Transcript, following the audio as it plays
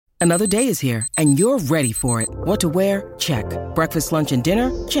Another day is here, and you're ready for it. What to wear? Check. Breakfast, lunch, and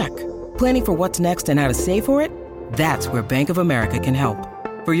dinner? Check. Planning for what's next and how to save for it? That's where Bank of America can help.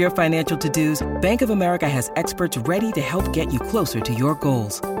 For your financial to-dos, Bank of America has experts ready to help get you closer to your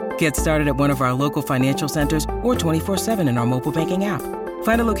goals. Get started at one of our local financial centers or 24/7 in our mobile banking app.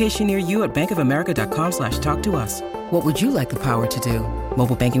 Find a location near you at bankofamerica.com/talktous. What would you like the power to do?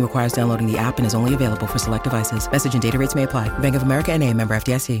 Mobile banking requires downloading the app and is only available for select devices. Message and data rates may apply. Bank of America N.A., member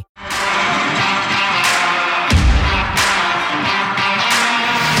FDIC.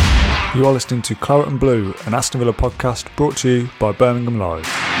 You are listening to Claret and Blue, an Aston Villa podcast brought to you by Birmingham Live.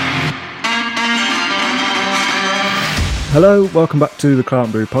 Hello, welcome back to the Claret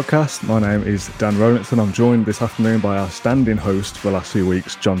and Blue podcast. My name is Dan Rowlinson. I'm joined this afternoon by our standing host for the last few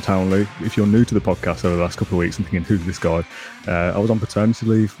weeks, John Townley. If you're new to the podcast over the last couple of weeks and thinking, who's this guy? I was on paternity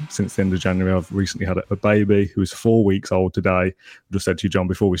leave since the end of January. I've recently had a baby who is 4 weeks old today. I just said to you, John,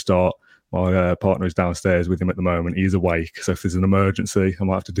 before we start, my partner is downstairs with him at the moment. He's awake, so if there's an emergency, I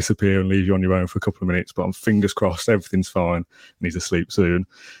might have to disappear and leave you on your own for a couple of minutes, but I'm fingers crossed everything's fine and he's asleep soon.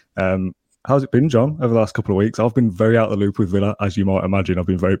 How's it been, John, over the last couple of weeks? I've been very out of the loop with Villa, as you might imagine. I've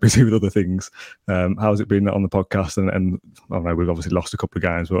been very busy with other things. How's it been on the podcast? And I don't know, we've obviously lost a couple of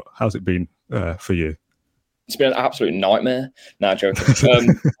games, but how's it been for you? It's been an absolute nightmare. No,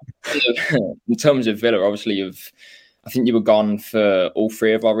 joking. In terms of Villa, obviously, I think you were gone for all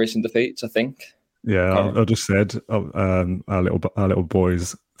three of our recent defeats, I think. Yeah, I just said our little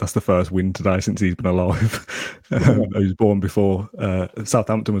boys, that's the first win today since he's been alive. He was born before,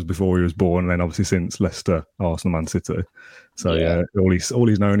 Southampton was before he was born, and then obviously since Leicester, Arsenal, Man City. So yeah, all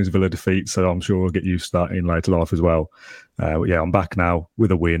he's known is Villa defeats, so I'm sure we'll get used to that in later life as well. But yeah, I'm back now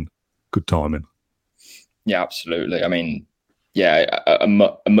with a win. Good timing. Yeah, absolutely. I mean, yeah, a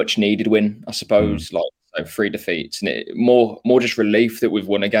much needed win, I suppose. Like, so 3 defeats, and more just relief that we've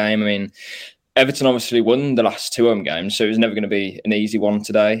won a game. I mean, Everton obviously won the last 2 home games, so it was never going to be an easy one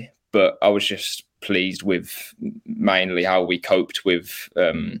today. But I was just pleased with mainly how we coped with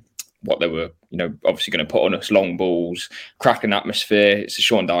what they were, obviously going to put on us: long balls, cracking atmosphere. It's a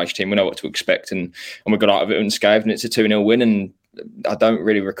Sean Dyche team; we know what to expect, and we got out of it unscathed. And it's a 2-0 win. And I don't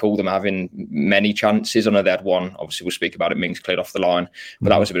really recall them having many chances. I know they had one. Obviously, we'll speak about it. Mings cleared off the line, but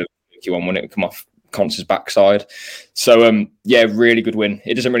that was a bit of a tricky one when it come off Conce's backside. So yeah, really good win.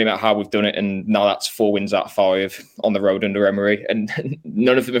 It doesn't really matter how we've done it, and now that's 4 wins out of 5 on the road under Emery, and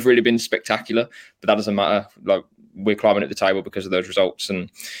none of them have really been spectacular, but that doesn't matter. Like, we're climbing at the table because of those results.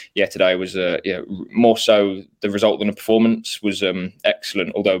 And yeah, today was more so the result than the performance was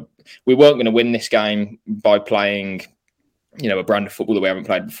excellent, although we weren't going to win this game by playing a brand of football that we haven't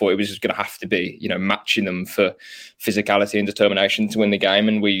played before. It was just going to have to be, matching them for physicality and determination to win the game.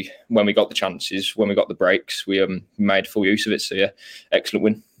 And when we got the chances, when we got the breaks, we made full use of it. So yeah, excellent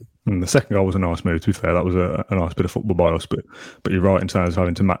win. And the second goal was a nice move, to be fair. That was a nice bit of football by us. But you're right in terms of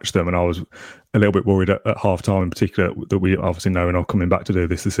having to match them. And I was a little bit worried at half-time in particular that we obviously know, and I'm coming back to do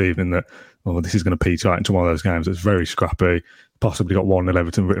this evening, that this is going to peter out into one of those games that's very scrappy. Possibly got 1-0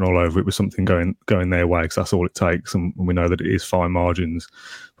 Everton written all over it with something going their way, because that's all it takes. And we know that it is fine margins.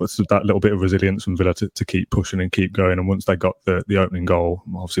 But it's that little bit of resilience from Villa to keep pushing and keep going. And once they got the opening goal,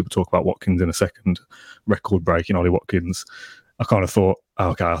 obviously we'll talk about Watkins in a second, record-breaking Ollie Watkins, I kind of thought,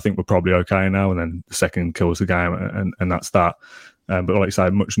 okay, I think we're probably okay now. And then the second kills the game, and that's that. But like you say,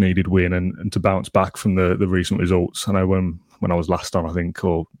 much needed win, and to bounce back from the recent results. I know when I was last on, I think,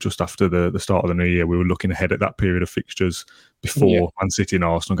 or just after the start of the new year, we were looking ahead at that period of fixtures before Man City and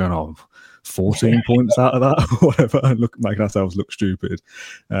Arsenal, going, 14 points out of that, or whatever, and making ourselves look stupid.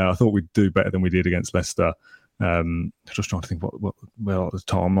 I thought we'd do better than we did against Leicester. Just trying to think what the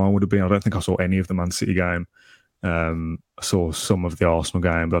timeline would have been. I don't think I saw any of the Man City game. I saw some of the Arsenal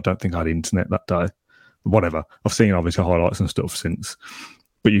game, but I don't think I had internet that day. Whatever. I've seen obviously highlights and stuff since.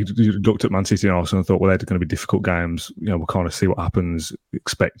 But you looked at Man City and Arsenal and thought, well, they're going to be difficult games. We'll kind of see what happens.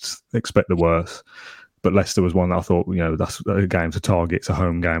 Expect the worst. But Leicester was one that I thought, that's a game to target. It's a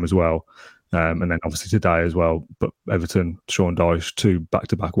home game as well. And then obviously today as well. But Everton, Sean Dyche, 2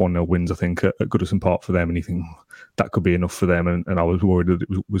 back-to-back 1-0 wins, I think, at Goodison Park for them. And you think that could be enough for them. And I was worried that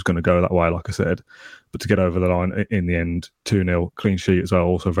it was going to go that way, like I said. But to get over the line in the end, 2-0, clean sheet as well,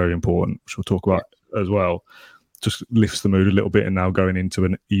 also very important, which we'll talk about as well. Just lifts the mood a little bit, and now going into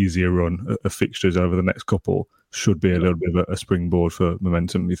an easier run of fixtures over the next couple should be a little bit of a springboard for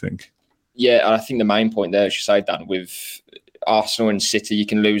momentum, you think? Yeah, and I think the main point there, as you say, Dan, with Arsenal and City, you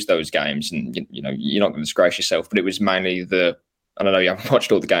can lose those games and, you're not going to disgrace yourself, but it was mainly I don't know, you haven't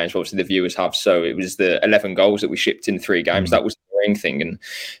watched all the games, but obviously the viewers have, so it was the 11 goals that we shipped in 3 games. That was the worrying thing, and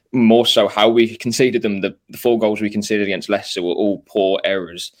more so how we conceded them. The 4 goals we conceded against Leicester were all poor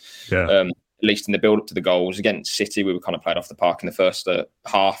errors. Yeah. At least in the build-up to the goals. Against City, we were kind of played off the park in the first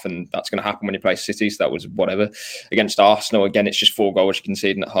half, and that's going to happen when you play City, so that was whatever. Against Arsenal, again, it's just 4 goals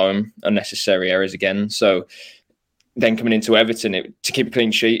conceding at home, unnecessary errors again. So then coming into Everton, to keep a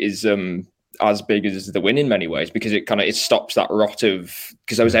clean sheet is as big as the win in many ways, because it stops that rot of,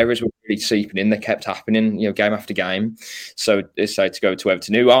 because those errors were really seeping in, they kept happening, game after game. So it's to go to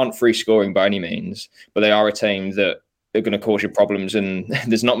Everton, who aren't free scoring by any means, but they are a team that are going to cause you problems, and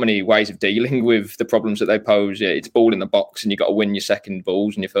there's not many ways of dealing with the problems that they pose. It's ball in the box, and you've got to win your second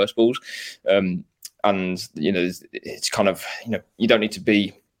balls and your first balls. And it's kind of, you don't need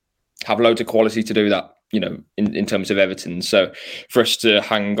to have loads of quality to do that, in terms of Everton. So for us to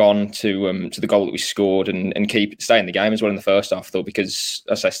hang on to the goal that we scored and stay in the game as well in the first half, though, because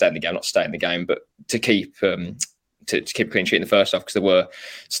I say stay in the game, not stay in the game, but to keep to keep a clean sheet in the first half, because they were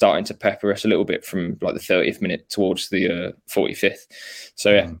starting to pepper us a little bit from like the 30th minute towards the 45th.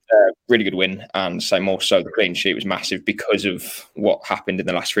 So really good win, and say more so the clean sheet was massive because of what happened in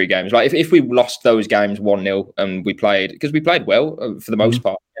the last 3 games. Like if we lost those games 1-0 and we played well for the most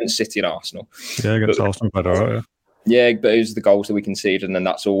part against City and Arsenal. Yeah, against Arsenal played all right. Yeah, but it was the goals that we conceded, and then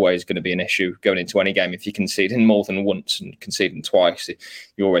that's always going to be an issue going into any game. If you concede in more than once and conceding twice,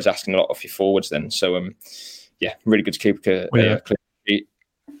 you're always asking a lot of your forwards then. So really good to keep a clean sheet.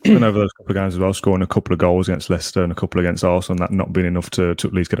 And over those couple of games as well, scoring a couple of goals against Leicester and a couple against Arsenal, and that not being enough to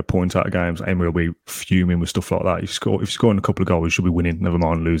at least get a point out of games. Emery will be fuming with stuff like that. If you're scoring a couple of goals, you should be winning, never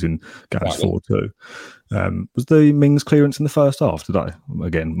mind losing games 4-2. Was the Mings clearance in the first half today?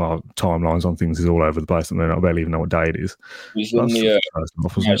 Again, my timelines on things is all over the place, and I barely even know what day it is. It was in the first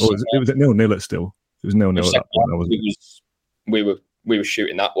half, wasn't it? Or was it 0-0 at still? It was 0-0 at that point, wasn't it? We were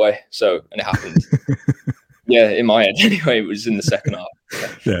shooting that way, and it happened. Yeah, in my head anyway, it was in the second half.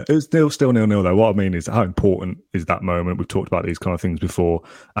 Yeah, it was still 0-0 though. What I mean is, how important is that moment? We've talked about these kind of things before.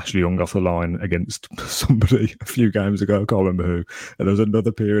 Ashley Young off the line against somebody a few games ago, I can't remember who. And there was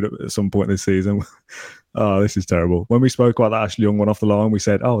another period at some point this season. Oh, this is terrible. When we spoke about that Ashley Young one off the line, we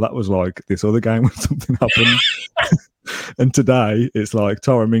said, oh, that was like this other game when something happened. And today, it's like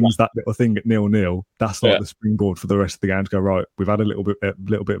Tara Mings, that little thing at 0-0, that's like the springboard for the rest of the game to go, right, we've had a little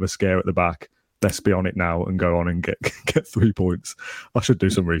bit of a scare at the back. Let's be on it now and go on and get 3 points. I should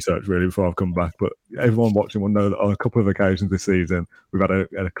do some research really before I've come back, but everyone watching will know that on a couple of occasions this season, we've had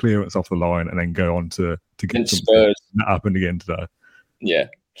a clearance off the line and then go on to get some Spurs. That happened again today.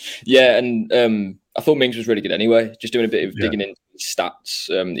 Yeah, and I thought Mings was really good anyway, just doing a bit of digging into his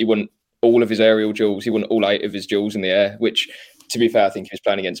stats. He won all of his aerial duels. He won all 8 of his duels in the air, which, to be fair, I think he was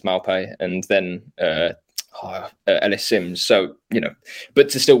playing against Maupay and then Ellis Sims. So, but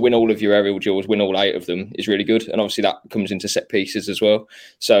to still win all of your aerial duels, win all 8 of them is really good. And obviously that comes into set pieces as well.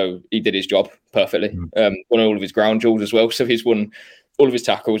 So he did his job perfectly. Won all of his ground duels as well. So he's won all of his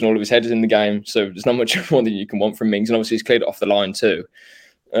tackles and all of his headers in the game. So there's not much more than you can want from Mings. And obviously he's cleared it off the line too.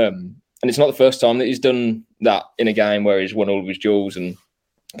 And it's not the first time that he's done that in a game where he's won all of his duels and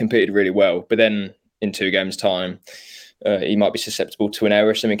competed really well. But then in 2 games' time, he might be susceptible to an error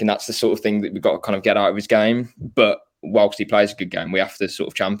or something, and that's the sort of thing that we've got to kind of get out of his game. But whilst he plays a good game, we have to sort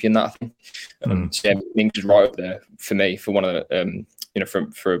of champion that, I think. So Mings is right up there for me for one of the,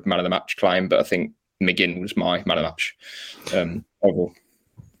 for a man of the match claim. But I think McGinn was my man of the match overall.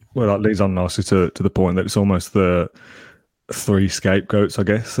 Well, that leads on nicely to the point that it's almost the 3 scapegoats, I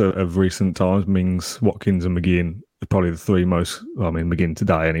guess, of recent times. Mings, Watkins and McGinn. Probably the 3 most, McGinn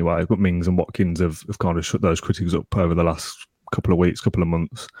today anyway, but Mings and Watkins have kind of shut those critics up over the last couple of weeks, couple of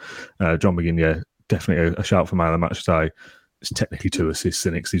months. John McGinn, definitely a shout for man of the match today. It's technically 2 assists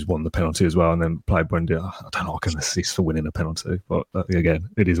in it because he's won the penalty as well and then played Brendan. I don't know, I can assist for winning a penalty, but again,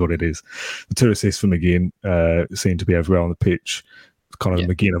 it is what it is. The 2 assists for McGinn seem to be everywhere on the pitch. It's kind of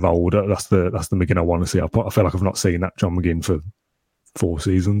the McGinn of old. That's the McGinn I want to see. I feel like I've not seen that John McGinn for 4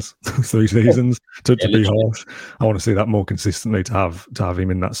 seasons, 3 seasons, to be harsh. I want to see that more consistently, to have him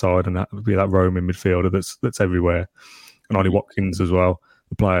in that side and be that roaming midfielder that's everywhere. And Ollie Watkins as well,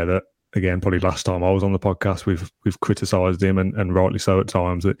 the player that, again, probably last time I was on the podcast, we've criticised him and rightly so at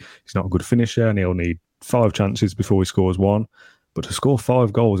times, that he's not a good finisher and he'll need 5 chances before he scores 1. But to score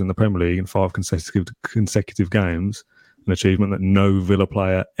 5 goals in the Premier League in 5 consecutive games, an achievement that no Villa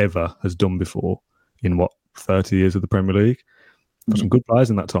player ever has done before in 30 years of the Premier League. Got some good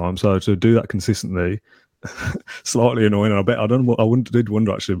players in that time, so to do that consistently, slightly annoying. And I did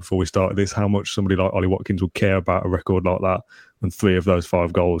wonder actually before we started this how much somebody like Ollie Watkins would care about a record like that when 3 of those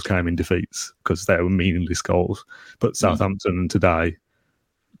 5 goals came in defeats, because they were meaningless goals. But Southampton today,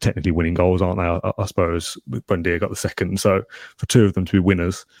 technically winning goals, aren't they? I suppose Buendia got the second. So for two of them to be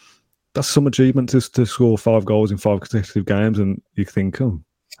winners, that's some achievement to score 5 goals in 5 consecutive games. And you think, how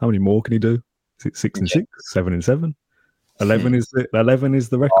many more can he do? Is it 6 and 6, 7 and 7? 11 is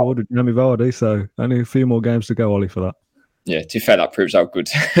the record with Jamie Vardy. So only a few more games to go, Ollie, for that. Yeah, to be fair, that proves how good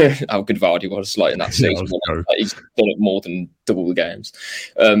Vardy was in that season. He's done it more than double the games.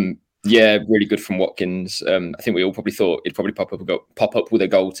 Really good from Watkins. I think we all probably thought he'd probably pop up with a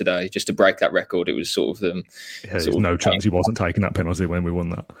goal today just to break that record. It was sort of there's no chance he wasn't taking that penalty when we won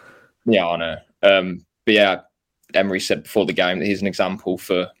that. Yeah, I know. But yeah, Emery said before the game that he's an example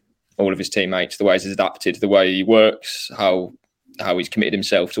for all of his teammates, the way he's adapted, the way he works, how he's committed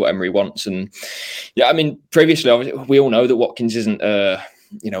himself to what Emery wants. And yeah, I mean, previously, we all know that Watkins isn't a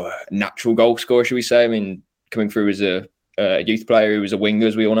natural goal scorer, should we say? I mean, coming through as a youth player who was a winger,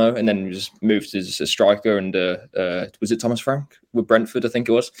 as we all know, and then was moved as a striker. And was it Thomas Frank with Brentford? I think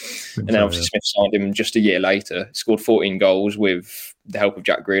it was. And then obviously Smith signed him just a year later, scored 14 goals with the help of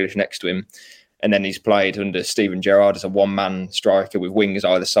Jack Grealish next to him. And then he's played under Steven Gerrard as a one-man striker with wingers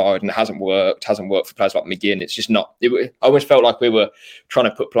either side, and it hasn't worked for players like McGinn. It's just not. I almost felt like we were trying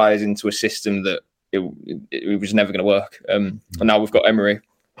to put players into a system that it was never going to work. And now we've got Emery.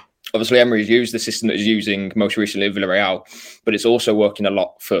 Obviously, Emery's used the system that he's using most recently at Villarreal, but it's also working a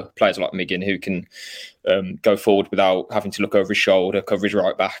lot for players like McGinn who can go forward without having to look over his shoulder, cover his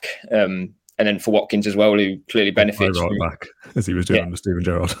right back. And then for Watkins as well, who clearly benefits from back, as he was doing under Steven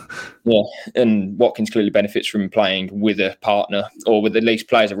Gerrard. Yeah, and Watkins clearly benefits from playing with a partner or with at least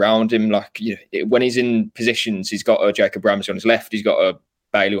players around him. Like when he's in positions, he's got a Jacob Ramsey on his left, he's got a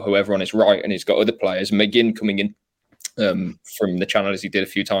Bailey or whoever on his right, and he's got other players. McGinn coming in from the channel as he did a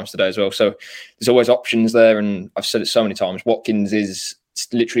few times today as well. So there's always options there, and I've said it so many times. Watkins is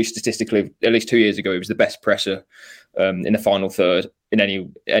literally statistically, at least 2 years ago, he was the best presser in the final third in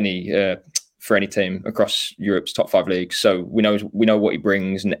any for any team across Europe's top 5 leagues. So we know what he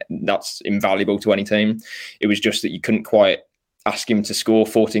brings, and that's invaluable to any team. It was just that you couldn't quite ask him to score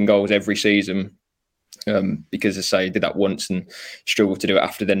 14 goals every season because, as I say, he did that once and struggled to do it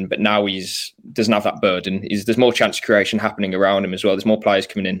after then. But now he doesn't have that burden. There's more chance creation happening around him as well. There's more players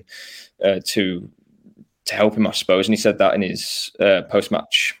coming in to help him, I suppose. And he said that in his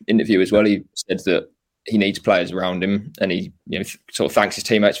post-match interview as well. He said that he needs players around him, and he sort of thanks his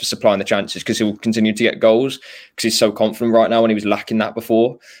teammates for supplying the chances because he'll continue to get goals because he's so confident right now, and he was lacking that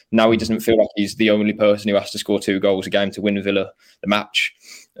before. Now he doesn't feel like he's the only person who has to score 2 goals a game to win Villa the match.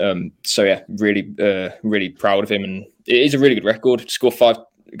 So yeah, really proud of him, and it is a really good record to score 5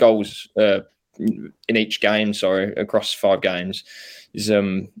 goals in each game. Across 5 games is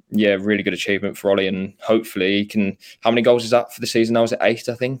really good achievement for Ollie, and hopefully he can. How many goals is that for the season now? Is it 8?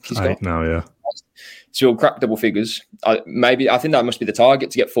 I think he's 8 got now. Yeah. So he'll crack double figures. I think that must be the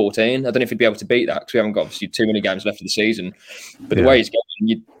target, to get 14. I don't know if he'd be able to beat that because we haven't got obviously too many games left of the season. But the way he's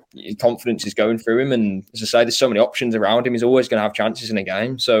going, your confidence is going through him. And as I say, there's so many options around him. He's always going to have chances in a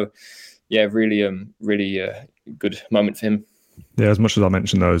game. So yeah, really good moment for him. Yeah, as much as I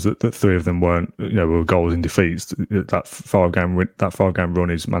mentioned those, that 3 of them weren't, were goals in defeats. That 5-game run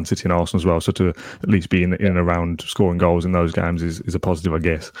is Man City and Arsenal as well. So to at least be in and around scoring goals in those games is a positive, I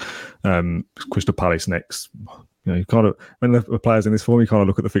guess. Crystal Palace next. You kind of, when the players in this form, you kind of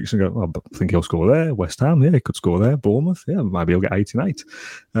look at the fixture and go, I think he'll score there. West Ham, yeah, he could score there. Bournemouth, yeah, maybe he'll get 8 and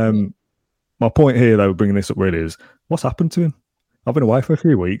 8. My point here, though, bringing this up really is, what's happened to him? I've been away for a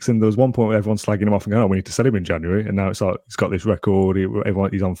few weeks, and there was one point where everyone's slagging him off and going, we need to sell him in January. And now it's like he's got this record,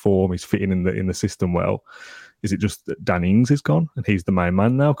 he's on form, he's fitting in the system well. Is it just that Dan Ings is gone and he's the main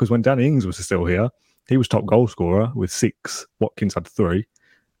man now? Because when Dan Ings was still here, he was top goal scorer with 6. Watkins had 3.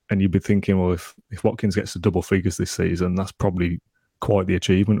 And you'd be thinking, well, if Watkins gets to double figures this season, that's probably quite the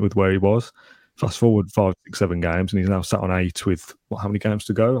achievement with where he was. Fast forward 5, 6, 7 games, and he's now sat on 8 with how many games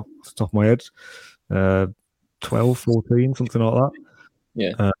to go? Off the top of my head, 12, 14, something like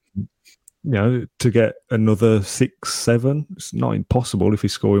that. Yeah. To get another 6, 7, it's not impossible if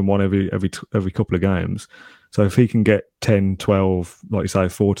he's scoring one every couple of games. So if he can get 10, 12, like you say,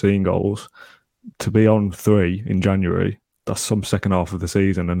 14 goals, to be on 3 in January, that's some second half of the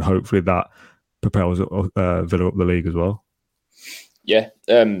season, and hopefully that propels Villa up the league as well. Yeah,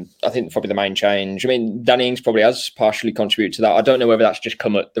 I think probably the main change. I mean, Danny Ings probably has partially contributed to that. I don't know whether that's just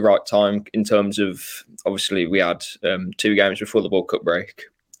come at the right time in terms of, obviously, we had 2 games before the World Cup break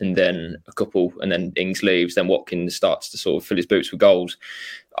and then a couple, and then Ings leaves, then Watkins starts to sort of fill his boots with goals.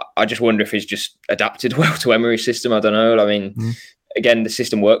 I just wonder if he's just adapted well to Emery's system. I don't know. I mean, again, the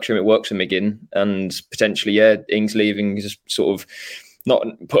system works for him. It works for McGinn, and potentially, Ings leaving is sort of not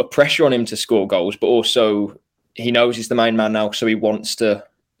put a pressure on him to score goals, but also he knows he's the main man now, so he wants to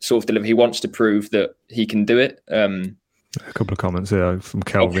sort of deliver. He wants to prove that he can do it. A couple of comments here from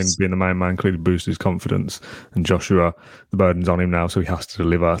Kelvin. Being the main man clearly boosted his confidence, and Joshua, the burden's on him now, so he has to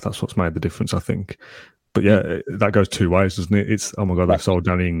deliver. That's what's made the difference, I think. But yeah, that goes two ways, doesn't it? It's, oh my God, they've sold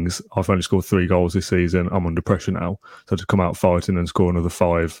Danny Ings. I've only scored 3 goals this season. I'm under pressure now. So to come out fighting and score another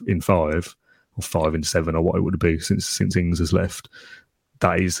 5 in 5 or 5 in 7 or what it would be since Ings has left,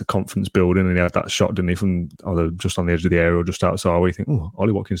 that is a confidence building. And he had that shot, didn't he, from either just on the edge of the area or just outside, where you think, oh,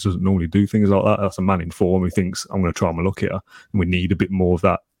 Ollie Watkins doesn't normally do things like that. That's a man in form who thinks, I'm going to try my luck here. And we need a bit more of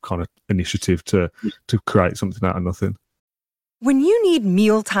that kind of initiative to create something out of nothing. When you need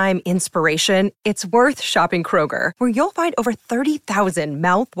mealtime inspiration, it's worth shopping Kroger, where you'll find over 30,000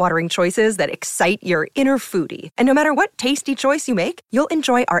 mouth-watering choices that excite your inner foodie. And no matter what tasty choice you make, you'll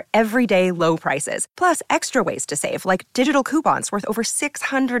enjoy our everyday low prices, plus extra ways to save, like digital coupons worth over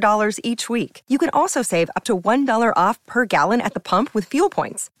 $600 each week. You can also save up to $1 off per gallon at the pump with fuel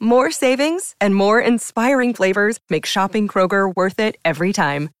points. More savings and more inspiring flavors make shopping Kroger worth it every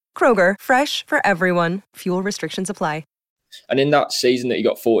time. Kroger, fresh for everyone. Fuel restrictions apply. And in that season that he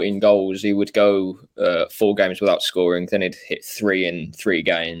got 14 goals, he would go 4 games without scoring. Then he'd hit 3 in 3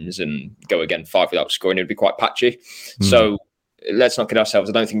 games and go again 5 without scoring. It would be quite patchy. So let's not kid ourselves.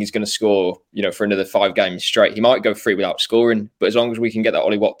 I don't think he's going to score, for another 5 games straight. He might go 3 without scoring, but as long as we can get that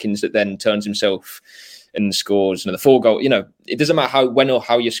Ollie Watkins that then turns himself and scores another 4 goals, it doesn't matter when or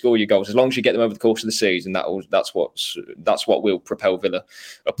how you score your goals, as long as you get them over the course of the season. That's what will propel Villa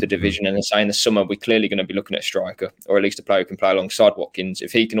up the division. And say in the summer, we're clearly going to be looking at a striker, or at least a player who can play alongside Watkins.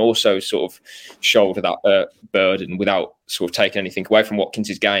 If he can also sort of shoulder that burden without sort of taking anything away from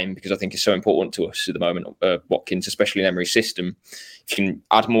Watkins' game, because I think it's so important to us at the moment, Watkins, especially in Emery's system. If you can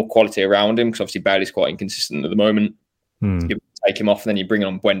add more quality around him, because obviously Bailey's quite inconsistent at the moment, you take him off and then you bring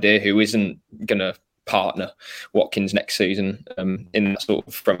on Buendia, who isn't going to partner Watkins next season in that sort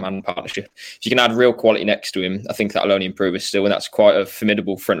of front-man partnership. If you can add real quality next to him, I think that'll only improve us still, and that's quite a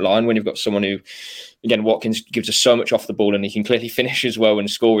formidable front line when you've got someone who, again, Watkins gives us so much off the ball and he can clearly finish as well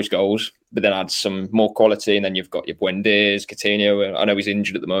and score his goals, but then add some more quality, and then you've got your Buendias, Coutinho. I know he's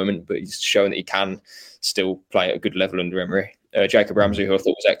injured at the moment, but he's shown that he can still play at a good level under Emery. Jacob Ramsey, who I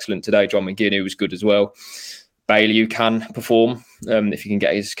thought was excellent today. John McGinn, who was good as well. Bailey, who can perform if he can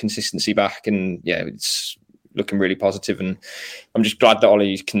get his consistency back, and it's looking really positive. And I'm just glad that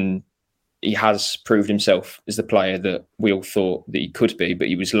Ollie he has proved himself as the player that we all thought that he could be, but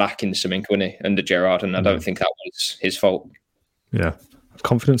he was lacking something, wasn't he, under Gerrard, and I don't think that was his fault. Yeah.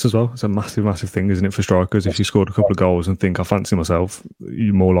 Confidence as well. It's a massive, massive thing, isn't it, for strikers? If you scored a couple of goals and think, I fancy myself,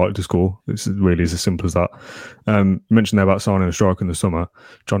 you're more likely to score. It's really as simple as that. You mentioned there about signing a striker in the summer.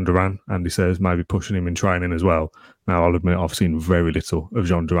 John Duran, Andy says, maybe pushing him in training as well. Now, I'll admit I've seen very little of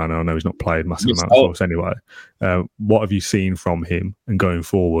John Duran, and I know he's not played massive amount for us anyway. What have you seen from him? And going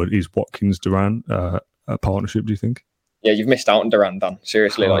forward, is Watkins-Duran a partnership, do you think? Yeah, you've missed out on Duran, Dan.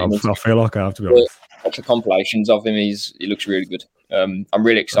 Seriously. I feel like I have, to be honest. Watch the compilations of him. He looks really good. I'm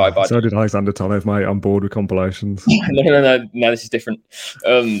really excited by it. So did Alexander Tonev, mate. I'm bored with compilations. No, this is different.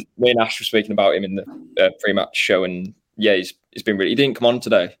 Me and Ash were speaking about him in the pre-match show, and he's been really. He didn't come on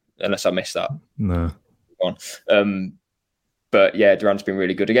today, unless I missed that. No. But Duran's been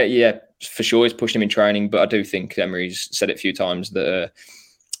really good. Again, for sure, he's pushing him in training, but I do think Emery's said it a few times that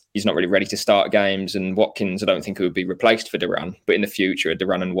he's not really ready to start games, and Watkins, I don't think it would be replaced for Duran. But in the future, a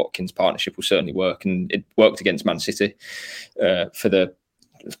Duran and Watkins partnership will certainly work, and it worked against Man City for the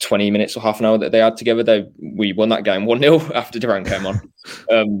 20 minutes or half an hour that they had together. We won that game 1-0 after Duran came on.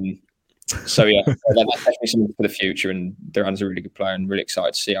 That's definitely something for the future, and Duran's a really good player, and really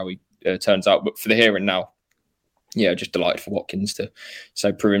excited to see how he turns out. But for the here and now, just delighted for Watkins to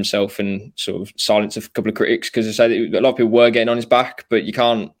prove himself and sort of silence a couple of critics, because I say that a lot of people were getting on his back, but you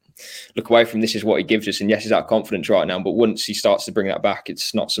can't look away from this is what he gives us. And yes, he's out of confidence right now, but once he starts to bring that back,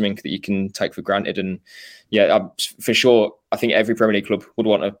 it's not something that you can take for granted. And for sure, I think every Premier League club would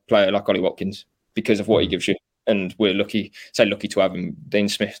want a player like Ollie Watkins because of what he gives you. And we're lucky to have him. Dean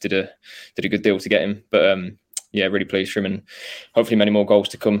Smith did a good deal to get him, but really pleased for him, and hopefully many more goals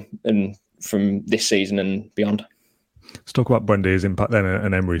to come and from this season and beyond. Let's talk about Buendia's impact then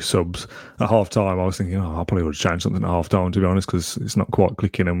and Emery's subs. At half-time, I was thinking, I probably would have changed something at half-time, to be honest, because it's not quite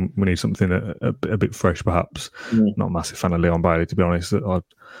clicking and we need something a bit fresh, perhaps. Not a massive fan of Leon Bailey, to be honest. I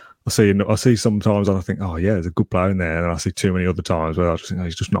see sometimes and I think, there's a good player in there, and I see too many other times where I just think,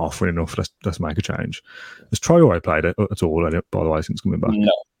 he's just not offering enough. Let's make a change. Has Traoré played it at all, by the way, since coming back?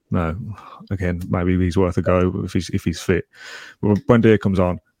 No. Again, maybe he's worth a go if he's fit. But when Buendia comes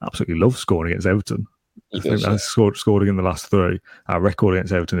on, absolutely loves scoring against Everton. I think that's scored again the last 3. Our record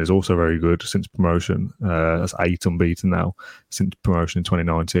against Everton is also very good since promotion. That's 8 unbeaten now since promotion in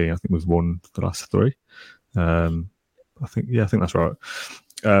 2019. I think we've won the last 3. I think that's right.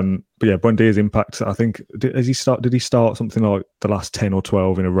 But yeah, Buendia's impact. I think did he start something like the last 10 or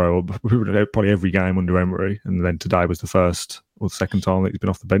 12 in a row? Probably every game under Emery, and then today was the first or the second time that he's been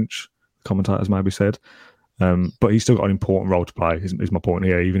off the bench. Commentators maybe said. But he's still got an important role to play, is my point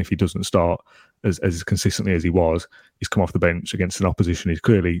here. Even if he doesn't start as consistently as he was, he's come off the bench against an opposition he's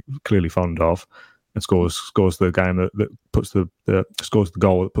clearly fond of, and scores the game that puts scores the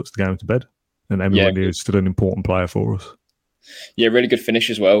goal that puts the game to bed. And Emery is still an important player for us. Yeah, really good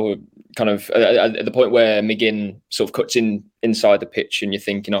finish as well. Kind of at the point where McGinn sort of cuts inside the pitch, and you're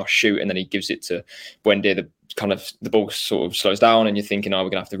thinking, "Oh, shoot!" and then he gives it to Buendia. The ball sort of slows down, and you're thinking, "Oh,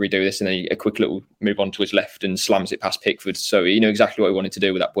 we're gonna have to redo this." And then a quick little move on to his left and slams it past Pickford. So he knew exactly what he wanted to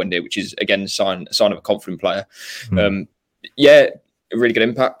do with that Buendia, which is again a sign of a confident player. A really good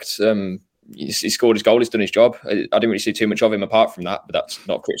impact. He scored his goal. He's done his job. I didn't really see too much of him apart from that, but that's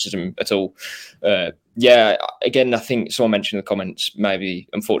not criticism at all. Again, I think someone mentioned in the comments, maybe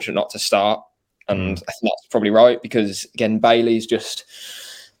unfortunate not to start, and I think that's probably right, because again, Bailey's just,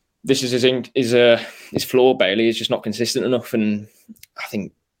 this is his flaw. Bailey is just not consistent enough, and I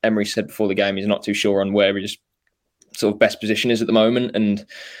think Emery said before the game he's not too sure on where his sort of best position is at the moment, and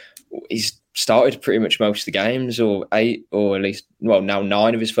he's started pretty much most of the games, or 8, or at least, well, now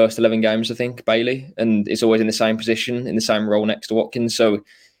 9 of his first 11 games, I think, Bailey, and it's always in the same position, in the same role next to Watkins. So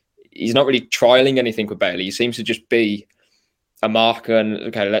he's not really trialing anything with Bailey. He seems to just be a marker, and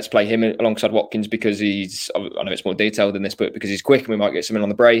okay, let's play him alongside Watkins because he's, I know it's more detailed than this, but because he's quick and we might get something on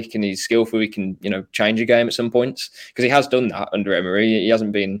the break, and he's skillful, he can, change a game at some points, because he has done that under Emery. He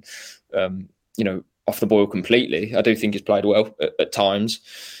hasn't been, off the boil completely. I do think he's played well at times.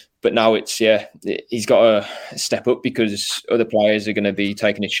 But now he's got to step up because other players are going to be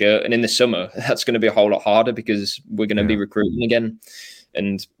taking his shirt. And in the summer, that's going to be a whole lot harder because we're going to be recruiting again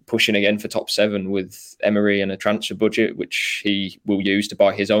and pushing again for top 7 with Emery and a transfer budget, which he will use to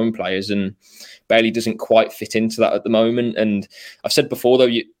buy his own players. And Bailey doesn't quite fit into that at the moment. And I've said before, though,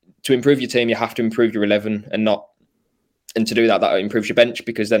 to improve your team, you have to improve your 11 and to do that improves your bench,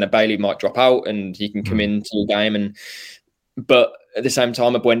 because then a Bailey might drop out and he can come into a game. But at the same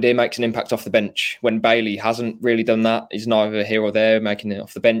time, a Buendia makes an impact off the bench when Bailey hasn't really done that. He's neither here or there, making it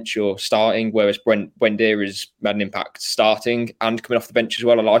off the bench or starting, whereas Buendia has made an impact starting and coming off the bench as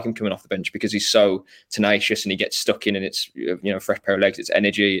well. I like him coming off the bench because he's so tenacious and he gets stuck in, and it's fresh pair of legs, it's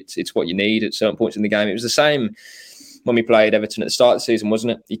energy, it's what you need at certain points in the game. It was the same when we played Everton at the start of the season,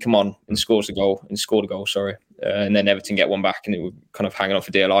 wasn't it? He come on and scored a goal, and then Everton get one back, and it was kind of hanging on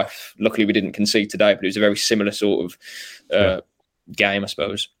for dear life. Luckily, we didn't concede today, but it was a very similar sort of game, I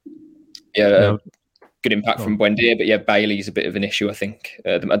suppose. Good impact from Buendia, but Bailey's a bit of an issue, I think,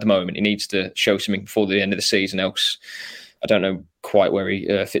 at the moment. He needs to show something before the end of the season, else I don't know quite where he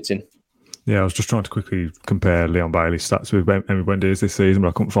fits in. Yeah, I was just trying to quickly compare Leon Bailey's stats with Emery Buendia's this season, but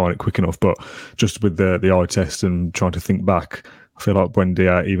I couldn't find it quick enough. But just with the eye test and trying to think back, I feel like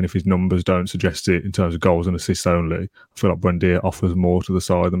Buendia, even if his numbers don't suggest it in terms of goals and assists only, I feel like Buendia offers more to the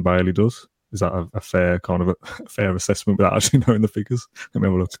side than Bailey does. Is that a fair kind of a fair assessment without actually knowing the figures? Let me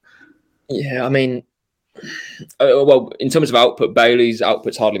have a look. Yeah, I mean, well, in terms of output, Bailey's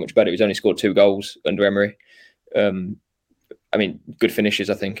output's hardly much better. He's only scored 2 goals under Emery. I mean, good finishes,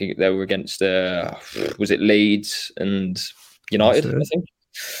 I think. They were against, was it Leeds and United, I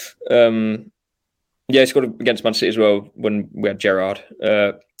think? He scored against Man City as well when we had Gerrard.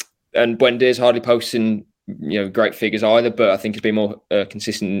 And Buendia's hardly posting great figures either, but I think he's been more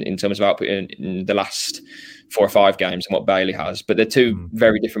consistent in terms of output in the last 4 or 5 games than what Bailey has. But they're 2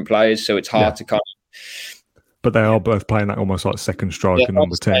 very different players, so it's hard to kind of... But they are both playing that almost like second striker,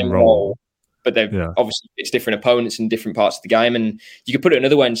 number 10 role. But they're obviously, it's different opponents in different parts of the game. And you could put it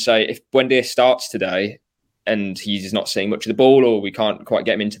another way and say, if Buendia starts today and he's not seeing much of the ball, or we can't quite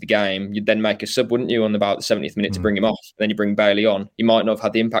get him into the game, you'd then make a sub, wouldn't you, on about the 70th minute to bring him off. And then you bring Bailey on. He might not have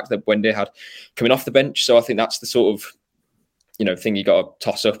had the impact that Buendia had coming off the bench. So I think that's the sort of thing you got to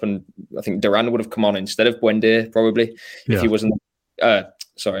toss up. And I think Duran would have come on instead of Buendia probably if he wasn't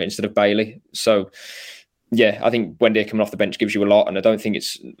instead of Bailey. So I think Buendia coming off the bench gives you a lot, and I don't think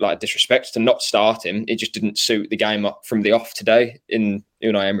it's like disrespect to not start him. It just didn't suit the game up from the off today in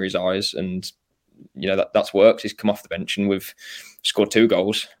Unai Emery's eyes, and that's worked. He's come off the bench and we've scored 2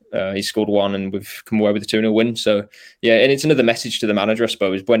 goals. He's scored 1 and we've come away with a 2-0 win. So and it's another message to the manager, I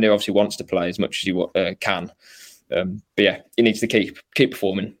suppose. Buendia obviously wants to play as much as he can, but he needs to keep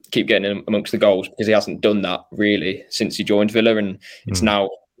performing, keep getting in amongst the goals, because he hasn't done that really since he joined Villa, and it's now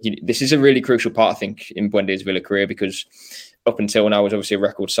this is a really crucial part, I think, in Buendia's Villa career, because up until now was obviously a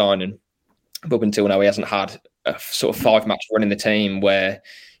record signing, but up until now he hasn't had a sort of 5-match run in the team where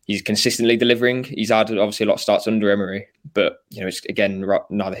he's consistently delivering. He's had obviously a lot of starts under Emery, but it's again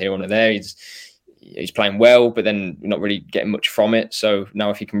neither here nor there. He's playing well, but then not really getting much from it. So now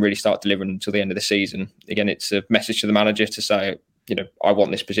if he can really start delivering until the end of the season, again, it's a message to the manager to say, I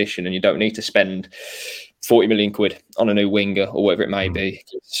want this position, and you don't need to spend 40 million quid on a new winger or whatever it may be.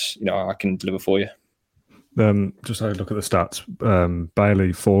 I can deliver for you. Just had a look at the stats.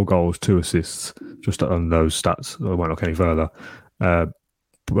 Bailey, 4 goals, 2 assists. Just on those stats, I won't look any further.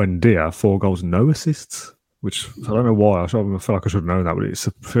 Buendia, 4 goals, no assists, which I don't know why. I feel like I should have known that, but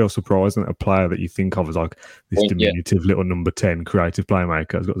it feels surprising that a player that you think of as like this diminutive little number 10 creative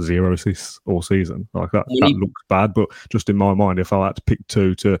playmaker has got 0 assists all season. Like that looks bad, but just in my mind, if I had to pick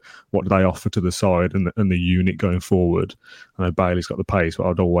 2 to what do they offer to the side and the unit going forward, I know Bailey's got the pace, but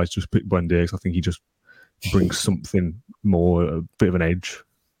I'd always just pick Buendia because I think he just brings something more, a bit of an edge.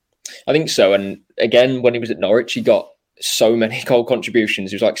 I think so. And again, when he was at Norwich, he got so many goal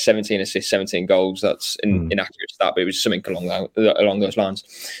contributions. It was like 17 assists, 17 goals. That's inaccurate stat, but it was something along those lines.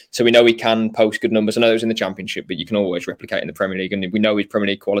 So we know he can post good numbers. I know it was in the Championship, but you can always replicate in the Premier League. And we know his Premier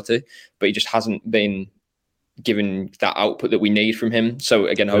League quality, but he just hasn't been given that output that we need from him. So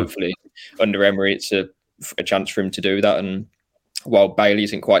again, hopefully under Emery, it's a chance for him to do that. And while Bailey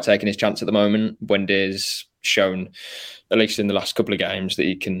isn't quite taking his chance at the moment, Buendia's shown, at least in the last couple of games, that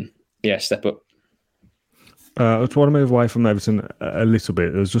he can step up. I want to move away from Everton a little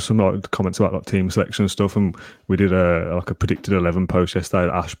bit. There was just some comments about team selection and stuff, and we did a predicted 11 post yesterday.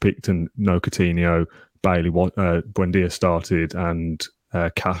 Ash picked and no Coutinho, Bailey, Buendia started, and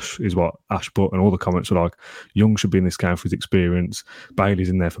Cash is what Ash put, and all the comments were like, Young should be in this game for his experience, Bailey's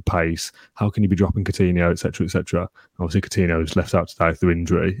in there for pace, how can you be dropping Coutinho, etc, etc. Obviously Coutinho was left out today through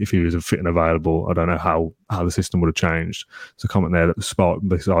injury. If he was fit and available, I don't know how the system would have changed. There's a comment there that sparked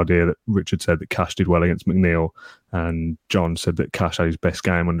this idea that Richard said that Cash did well against McNeil, and John said that Cash had his best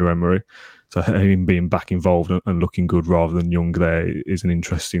game under Emery. So him being back involved and looking good rather than Young there is an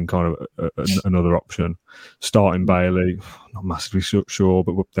interesting kind of another option. Starting Bailey, not massively sure,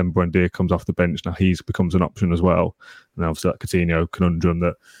 but then Buendia comes off the bench. Now he becomes an option as well. And obviously that Coutinho conundrum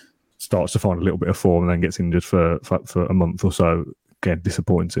that starts to find a little bit of form and then gets injured for a month or so. Again,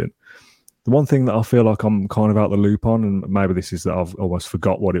 disappointing. The one thing that I feel like I'm kind of out the loop on, and maybe this is that I've almost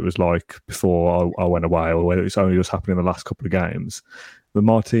forgot what it was like before I went away, or whether it's only just happened in the last couple of games. The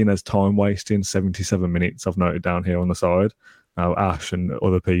Martinez time wasting, 77 minutes, I've noted down here on the side. Now, Ash and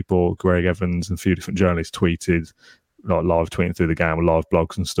other people, Greg Evans and a few different journalists tweeted, like live tweeting through the game or live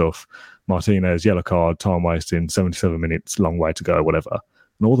blogs and stuff. Martinez, yellow card, time wasting, 77 minutes, long way to go, whatever.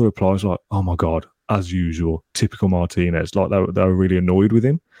 And all the replies were like, oh my God, as usual, typical Martinez. Like they were really annoyed with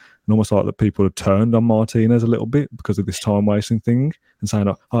him. And almost like that people had turned on Martinez a little bit because of this time wasting thing and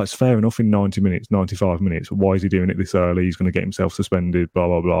saying, oh, it's fair enough in 90 minutes, 95 minutes, but why is he doing it this early? He's going to get himself suspended, blah,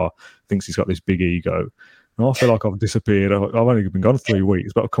 blah, blah. Thinks he's got this big ego. And I feel like I've disappeared. I've only been gone 3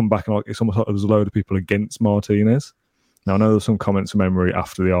 weeks, but I've come back and like it's almost like there's a load of people against Martinez. Now, I know there's some comments from Emery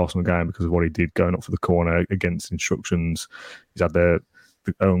after the Arsenal game because of what he did going up for the corner against instructions. He's had the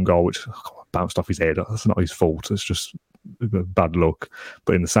own goal, which bounced off his head. That's not his fault. It's just bad luck.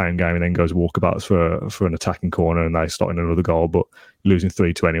 But in the same game, he then goes walkabouts for an attacking corner and they start in another goal, but losing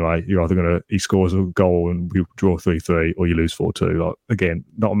 3-2 anyway. You're either he scores a goal and we draw 3-3 or you lose 4-2. Like, again,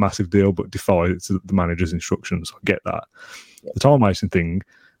 not a massive deal, but defies the manager's instructions. I get that. The time wasting thing,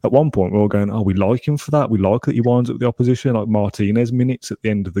 at one point, we're all going, we like him for that. We like that he winds up the opposition, like Martinez minutes at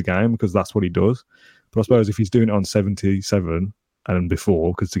the end of the game, because that's what he does. But I suppose if he's doing it on 77 and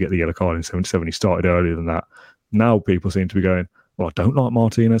before, because to get the yellow card in 77, he started earlier than that. Now people seem to be going, well, I don't like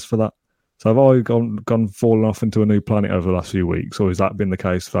Martinez for that. So have I gone fallen off into a new planet over the last few weeks, or has that been the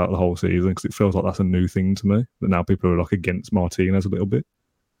case throughout the whole season? Because it feels like that's a new thing to me, that now people are like against Martinez a little bit.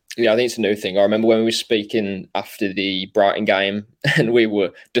 Yeah, I think it's a new thing. I remember when we were speaking after the Brighton game and we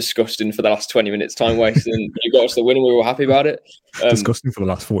were disgusting for the last 20 minutes time wasting and you got us the win and we were happy about it. Disgusting for the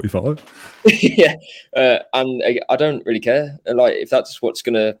last 45. Yeah, and I don't really care. Like, if that's what's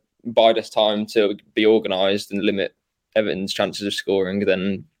going to bide us time to be organised and limit Everton's chances of scoring,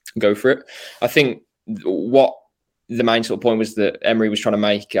 then go for it. I think what the main sort of point was that Emery was trying to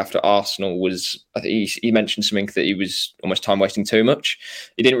make after Arsenal was, I think he mentioned something that he was almost time wasting too much.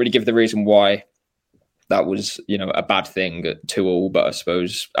 He didn't really give the reason why that was, a bad thing at 2-2, but I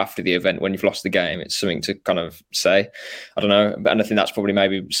suppose after the event, when you've lost the game, it's something to kind of say. I don't know, and I think that's probably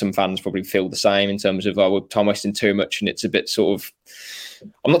maybe some fans probably feel the same in terms of, we're time wasting too much, and it's a bit sort of,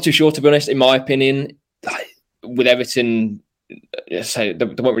 I'm not too sure, to be honest. In my opinion, with Everton say they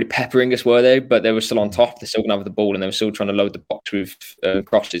weren't really peppering us, were they? But they were still on top. They're still going to have the ball, and they were still trying to load the box with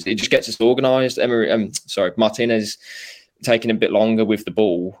crosses. It just gets us organised. Martinez taking a bit longer with the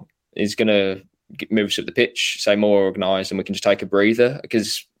ball is going to move us up the pitch, say more organised, and we can just take a breather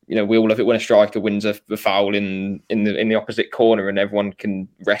because. We all love it when a striker wins a foul in the opposite corner and everyone can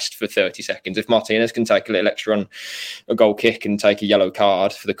rest for 30 seconds. If Martinez can take a little extra on a goal kick and take a yellow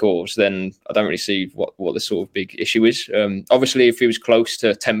card for the cause, then I don't really see what the sort of big issue is. Obviously, if he was close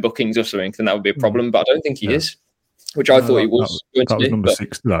to 10 bookings or something, then that would be a problem, but I don't think he is, which I thought he was. That was number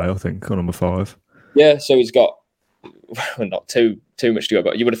 6 today, I think, or number 5. Yeah, so he's got not too much to go,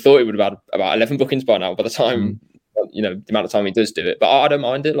 but you would have thought he would have had about 11 bookings by now by the time... the amount of time he does do it, but I don't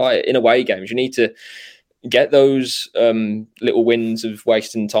mind it. Like in away games, you need to get those little wins of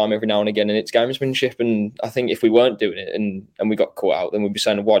wasting time every now and again, and it's gamesmanship. And I think if we weren't doing it and we got caught out, then we'd be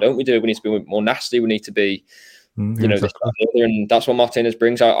saying, why don't we do it? We need to be more nasty. We need to be, exactly. And that's what Martinez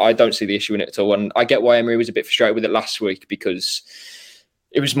brings. I don't see the issue in it at all. And I get why Emery was a bit frustrated with it last week because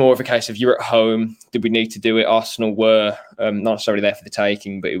it was more of a case of you're at home. Did we need to do it? Arsenal were not necessarily there for the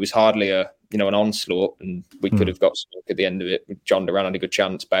taking, but it was hardly an onslaught, and we could have got stuck at the end of it. John Duran had a good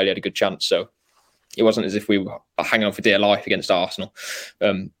chance, Bailey had a good chance, so it wasn't as if we were hanging on for dear life against Arsenal.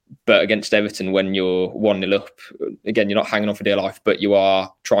 But against Everton, when you're 1-0 up, again, you're not hanging on for dear life, but you are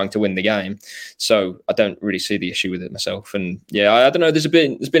trying to win the game. So I don't really see the issue with it myself. And yeah, I don't know. There's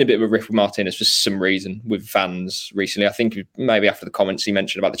been a bit of a rift with Martinez for some reason with fans recently. I think maybe after the comments he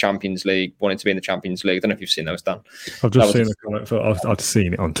mentioned about the Champions League, wanting to be in the Champions League. I don't know if you've seen those, Dan. I've just seen a comment. I'd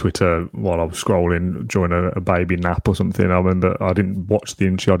seen it on Twitter while I was scrolling during a baby nap or something. I remember I didn't watch the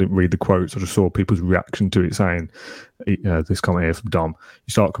interview. I didn't read the quotes. I just saw people's reaction to it saying, this comment here from Dom,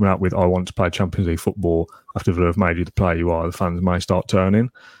 you start coming out with, I want to play Champions League football after Villa have made you the player you are, the fans may start turning.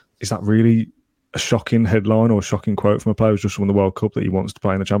 Is that really a shocking headline or a shocking quote from a player who's just won the World Cup that he wants to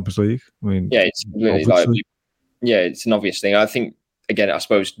play in the Champions League? I mean, yeah, it's really it's an obvious thing. I think, again, I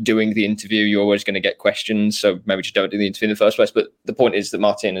suppose doing the interview, you're always going to get questions, so maybe just don't do the interview in the first place. But the point is that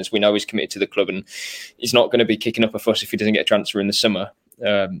Martinez, we know he's committed to the club and he's not going to be kicking up a fuss if he doesn't get a transfer in the summer.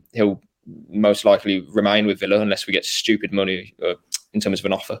 He'll most likely remain with Villa unless we get stupid money in terms of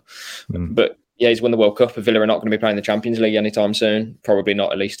an offer. But yeah, he's won the World Cup. Villa are not going to be playing the Champions League anytime soon. Probably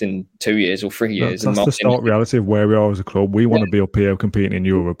not, at least in 2 years or 3 years. That's the stark reality of where we are as a club. We want to be up here competing in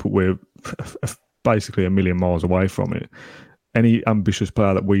Europe, but we're basically a million miles away from it. Any ambitious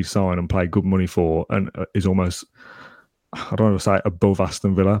player that we sign and pay good money for and is almost, I don't want to say above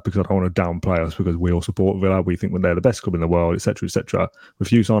Aston Villa because I don't want to downplay us because we all support Villa. We think they're the best club in the world, etc., etc.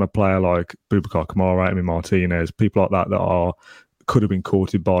 If you sign a player like Boubacar Kamara, Emi Martinez, people like that could have been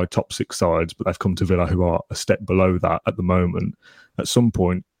courted by top 6 sides, but they've come to Villa who are a step below that at the moment. At some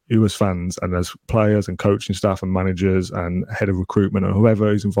point, you as fans and as players and coaching staff and managers and head of recruitment and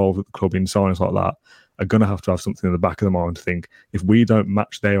whoever is involved at the club in signings like that are going to have something in the back of their mind to think if we don't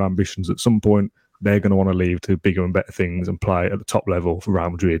match their ambitions at some point, they're going to want to leave to bigger and better things and play at the top level for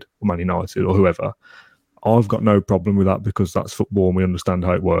Real Madrid or Man United or whoever. I've got no problem with that because that's football and we understand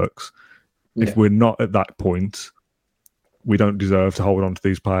how it works. Yeah. If we're not at that point, we don't deserve to hold on to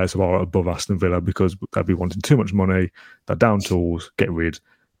these players who are above Aston Villa because they'll be wanting too much money. They're down tools, get rid.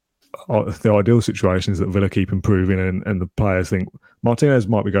 The ideal situation is that Villa keep improving and the players think Martinez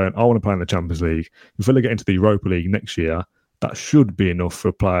might be going, I want to play in the Champions League. If Villa get into the Europa League next year, that should be enough for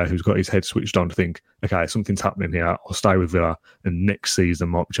a player who's got his head switched on to think, okay, something's happening here. I'll stay with Villa and next season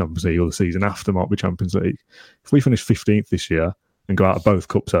might be Champions League or the season after might be Champions League. If we finish 15th this year and go out of both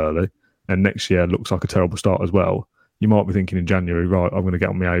cups early and next year looks like a terrible start as well, you might be thinking in January, right, I'm going to get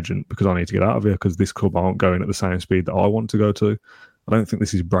on my agent because I need to get out of here because this club aren't going at the same speed that I want to go to. I don't think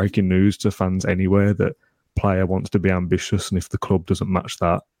this is breaking news to fans anywhere that player wants to be ambitious and if the club doesn't match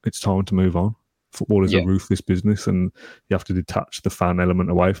that, it's time to move on. Football is a ruthless business and you have to detach the fan element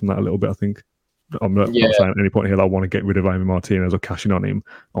away from that a little bit, I think. I'm not saying at any point here that I want to get rid of Emi Martinez or cashing on him.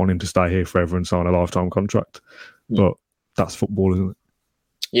 I want him to stay here forever and sign a lifetime contract. But that's football, isn't it?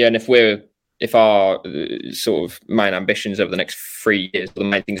 Yeah, and if our sort of main ambitions over the next 3 years, the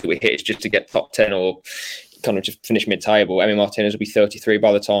main things that we hit is just to get top 10 or kind of just finish mid-table, Emi Martinez will be 33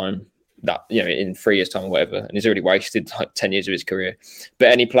 by the time that, in 3 years' time or whatever, and he's already wasted like 10 years of his career. But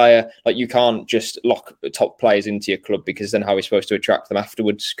any player, like you can't just lock top players into your club because then how are we supposed to attract them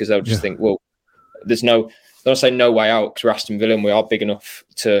afterwards? Because they'll just think, well, there's no, don't say no way out because we're Aston Villa and we are big enough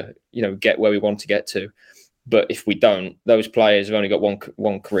to, get where we want to get to. But if we don't, those players have only got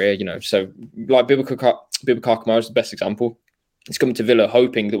one career, So like Boubacar Kamara is the best example. He's coming to Villa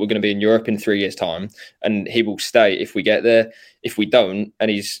hoping that we're going to be in Europe in 3 years' time, and he will stay if we get there. If we don't,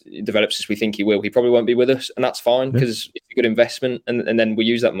 and he develops as we think he will, he probably won't be with us, and that's fine because it's a good investment. And then we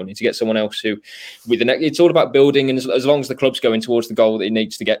use that money to get someone else who, with the next, it's all about building. And as long as the club's going towards the goal that he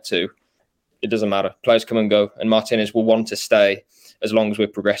needs to get to, it doesn't matter. Players come and go, and Martinez will want to stay as long as we're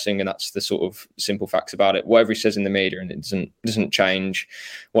progressing, and that's the sort of simple facts about it. Whatever he says in the media, and it doesn't change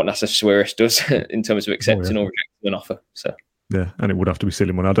what Nasser Suarez does in terms of accepting or rejecting an offer. So. Yeah, and it would have to be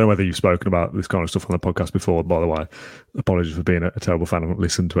silly money. I don't know whether you've spoken about this kind of stuff on the podcast before, by the way. Apologies for being a terrible fan. I haven't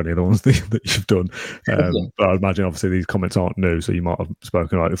listened to any of the ones that you've done. But I imagine, obviously, these comments aren't new, so you might have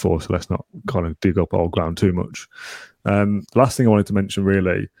spoken about it before, so let's not kind of dig up old ground too much. The last thing I wanted to mention,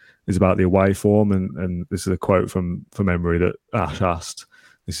 really, is about the away form, and this is a quote from Emery that Ash asked.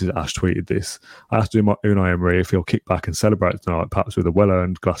 Ash tweeted this. I asked Unai Emery if he'll kick back and celebrate tonight, perhaps with a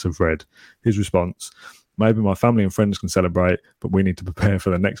well-earned glass of red. His response: maybe my family and friends can celebrate, but we need to prepare for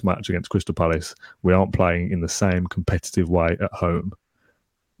the next match against Crystal Palace. We aren't playing in the same competitive way at home.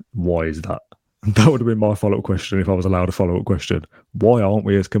 Why is that? That would have been my follow-up question if I was allowed a follow-up question. Why aren't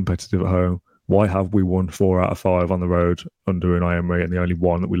we as competitive at home? Why have we won 4 out of 5 on the road under Unai Emery, and the only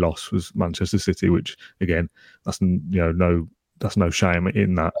one that we lost was Manchester City, which, again, that's no shame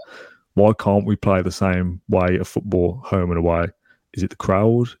in that. Why can't we play the same way of football home and away? Is it the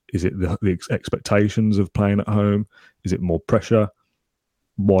crowd? Is it the expectations of playing at home? Is it more pressure?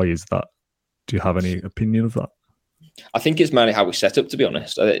 Why is that? Do you have any opinion of that? I think it's mainly how we set up, to be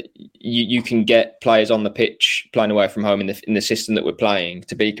honest. You can get players on the pitch playing away from home in the system that we're playing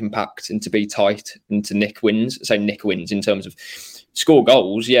to be compact and to be tight and to nick wins in terms of score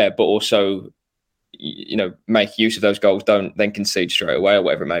goals, yeah, but also, make use of those goals, don't then concede straight away or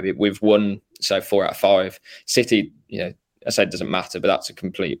whatever it may be. We've won, 4 out of 5. City, I said it doesn't matter, but that's a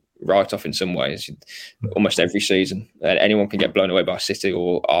complete write-off in some ways. Almost every season, anyone can get blown away by City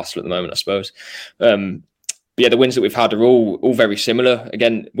or Arsenal at the moment, I suppose. But yeah, the wins that we've had are all very similar.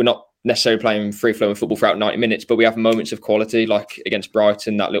 Again, we're not necessarily playing free-flowing football throughout 90 minutes, but we have moments of quality, like against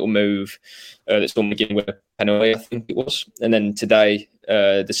Brighton, that little move that's done McGinn with a penalty, I think it was. And then today,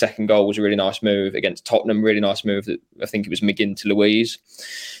 the second goal was a really nice move against Tottenham, really nice move that I think it was McGinn to Louise.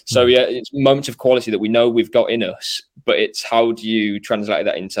 So yeah, it's moments of quality that we know we've got in us, but it's how do you translate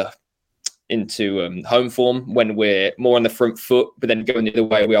that into home form when we're more on the front foot, but then going the other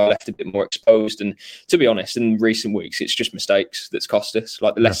way, we are left a bit more exposed. And to be honest, in recent weeks, it's just mistakes that's cost us.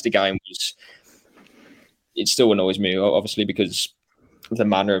 Like the Leicester game it still annoys me, obviously, because of the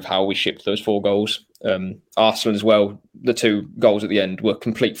manner of how we shipped those 4 goals. Arsenal as well, the 2 goals at the end were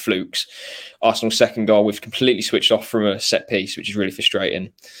complete flukes. Arsenal's second goal, we've completely switched off from a set piece, which is really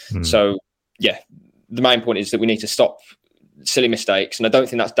frustrating. So yeah, the main point is that we need to stop silly mistakes, and I don't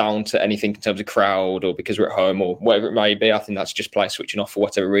think that's down to anything in terms of crowd or because we're at home or whatever it may be. I think that's just players switching off for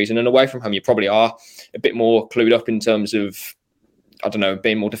whatever reason. And away from home, you probably are a bit more clued up in terms of, I don't know,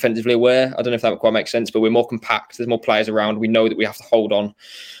 being more defensively aware. I don't know if that would quite make sense, but we're more compact. There's more players around. We know that we have to hold on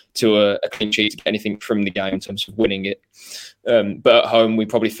to a clean sheet to get anything from the game in terms of winning it. But at home, we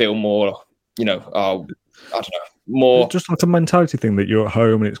probably feel more, I don't know, more just like a mentality thing that you're at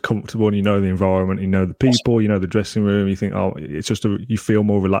home and it's comfortable and you know the environment, you know the people, you know the dressing room. You think, it's just you feel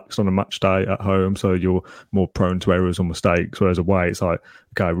more relaxed on a match day at home, so you're more prone to errors or mistakes. Whereas away, it's like,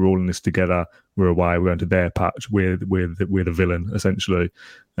 okay, we're all in this together. We're away. We're going to their patch. We're the villain essentially.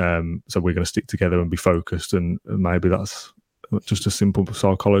 So we're going to stick together and be focused. And maybe that's just a simple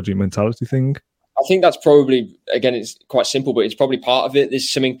psychology mentality thing. I think that's probably, again, it's quite simple, but it's probably part of it. There's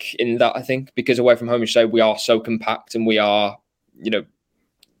something in that, I think, because away from home, you say we are so compact and we are,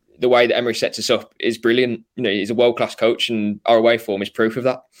 the way that Emery sets us up is brilliant. He's a world-class coach, and our away form is proof of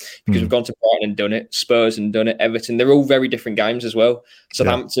that because we've gone to Brighton and done it, Spurs and done it, Everton. They're all very different games as well.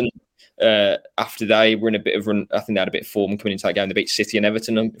 Southampton, after they were in a bit of run, I think they had a bit of form coming into that game. They beat City and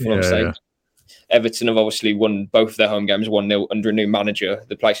Everton, if I'm not mistaken. Everton have obviously won both their home games 1-0 under a new manager.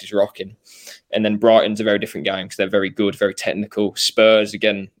 The place is rocking. And then Brighton's a very different game because they're very good, very technical. Spurs,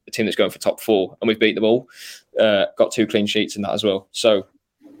 again, a team that's going for top 4, and we've beat them all. Got 2 clean sheets in that as well. So,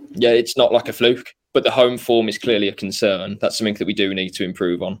 yeah, it's not like a fluke, but the home form is clearly a concern. That's something that we do need to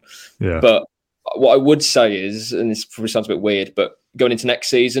improve on. Yeah. But what I would say is, and this probably sounds a bit weird, but going into next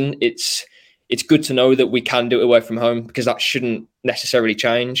season, it's good to know that we can do it away from home, because that shouldn't necessarily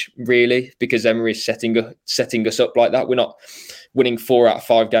change, really, because Emery is setting us up like that. We're not winning 4 out of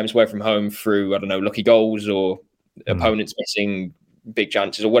 5 games away from home through, I don't know, lucky goals or opponents missing big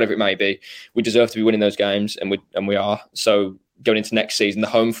chances or whatever it may be. We deserve to be winning those games, and we are. So going into next season, the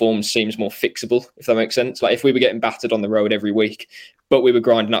home form seems more fixable, if that makes sense. Like if we were getting battered on the road every week, but we were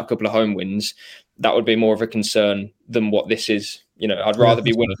grinding out a couple of home wins, that would be more of a concern than what this is. You know, I'd rather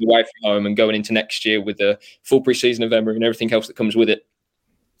be winning away from home and going into next year with a full pre-season November and everything else that comes with it,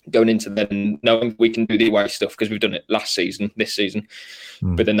 going into then knowing we can do the away stuff because we've done it last season, this season.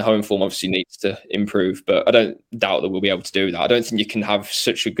 But then the home form obviously needs to improve. But I don't doubt that we'll be able to do that. I don't think you can have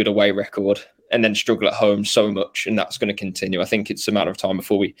such a good away record and then struggle at home so much, and that's going to continue. I think it's a matter of time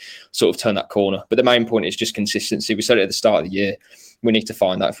before we sort of turn that corner. But the main point is just consistency. We said it at the start of the year. We need to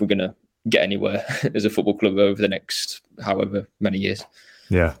find that if we're going to get anywhere as a football club over the next however many years.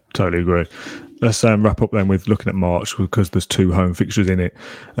 Yeah, totally agree. Let's wrap up then with looking at March, because there's 2 home fixtures in it.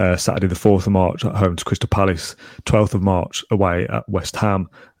 Saturday the 4th of March at home to Crystal Palace, 12th of March away at West Ham,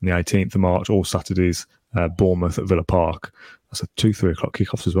 and the 18th of March, all Saturdays, Bournemouth at Villa Park. That's a 2-3 o'clock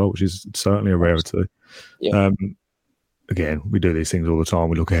kickoffs as well, which is certainly a rarity. Yeah. Again, we do these things all the time.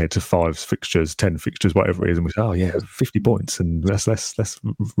 We look ahead to 5 fixtures, 10 fixtures, whatever it is, and we say, oh yeah, 50 points, and let's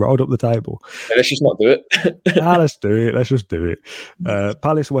ride up the table. Yeah, let's just not do it. Let's do it. Let's just do it.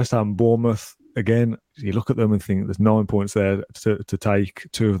 Palace, West Ham, Bournemouth. Again, you look at them and think there's 9 points there to take.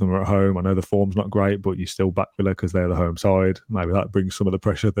 2 of them are at home. I know the form's not great, but you still back Villa because they're the home side. Maybe that brings some of the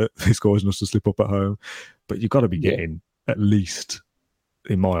pressure that is causing us to slip up at home. But you've got to be getting at least,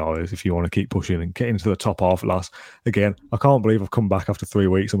 in my eyes, if you want to keep pushing and getting into the top half at last. Again, I can't believe I've come back after 3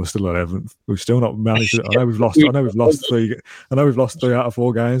 weeks and we're still 11th. We've still not managed to, I know we've lost 3 out of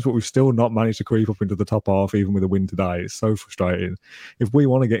 4 games, but we've still not managed to creep up into the top half, even with a win today. It's so frustrating. If we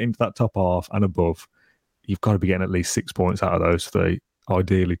want to get into that top half and above, you've got to be getting at least 6 points out of those 3.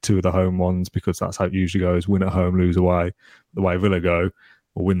 Ideally 2 of the home ones, because that's how it usually goes. Win at home, lose away. The way Villa go,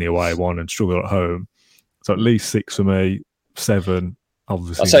 or win the away one and struggle at home. So at least 6 for me, 7,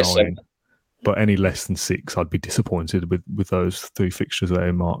 obviously 9. 7. But any less than 6, I'd be disappointed with those 3 fixtures there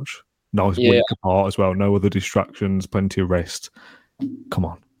in March. Nice week apart as well. No other distractions, plenty of rest. Come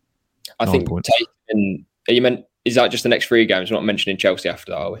on. I think is that just the next 3 games? We're not mentioning Chelsea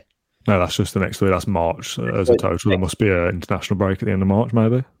after that, are we? No, that's just the next 3. That's March as a total. There must be an international break at the end of March,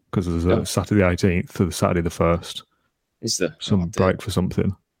 maybe, because there's a Saturday the 18th to the Saturday the 1st. Is there some break for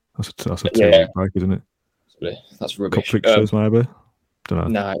something? That's a 2-week break, isn't it? That's rubbish. Couple fixtures, maybe.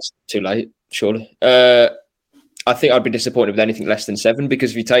 Don't know. No, it's too late, surely. I think I'd be disappointed with anything less than 7,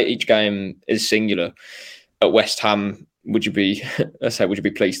 because if you take each game as singular at West Ham, would you be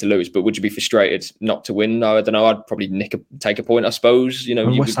pleased to lose? But would you be frustrated not to win? No, I don't know. I'd probably take a point, I suppose. You know,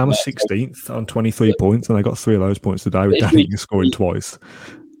 and West Ham was 16th on 23 points, and they got 3 of those points today with Danny scoring twice.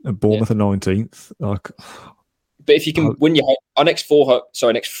 And Bournemouth are 19th. But if you can win our next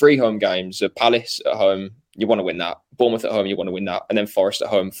 3 home games, Palace at home, you want to win that. Bournemouth at home, you want to win that. And then Forest at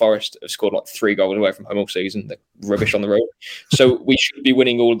home. Forest have scored like 3 goals away from home all season. They're rubbish on the road. So we should be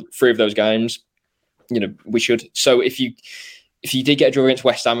winning all 3 of those games. You know, we should. So if you did get a draw against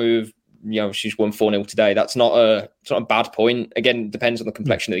West Ham, she's won 4-0 today, it's not a bad point. Again, it depends on the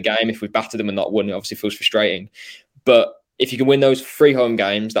complexion of the game. If we've battered them and not won, it obviously feels frustrating. But if you can win those 3 home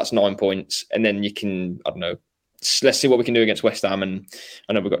games, that's 9 points. And then you can, I don't know, let's see what we can do against West Ham, and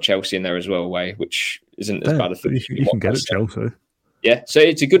I know we've got Chelsea in there as well away, which isn't as bad as you can get at Chelsea. Yeah, so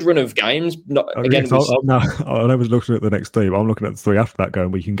it's a good run of games. I was looking at the next 3, but I'm looking at the 3 after that going.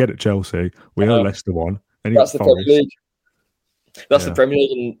 We can get at Chelsea. We owe Leicester 1. That's the Premier League. That's the Premier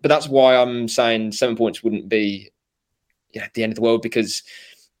League, but that's why I'm saying 7 points wouldn't be the end of the world, because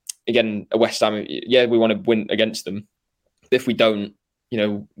again, at West Ham, we want to win against them. If we don't,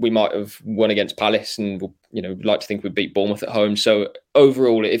 we might have won against Palace, and we'd like to think we beat Bournemouth at home. So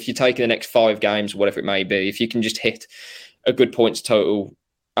overall, if you're taking the next 5 games, whatever it may be, if you can just hit a good points total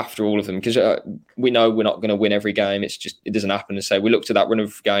after all of them, because we know we're not going to win every game. It's just, it doesn't happen. To say, we looked at that run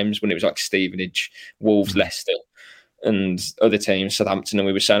of games when it was like Stevenage, Wolves, Leicester, and other teams, Southampton, and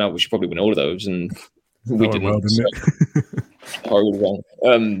we were saying, we should probably win all of those, and we didn't. Well, didn't it? Horrible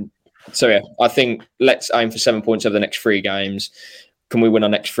wrong. I think let's aim for 7 points over the next 3 games. Can we win our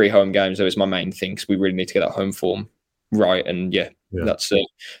next 3 home games? That is my main thing, because we really need to get that home form right. And that's that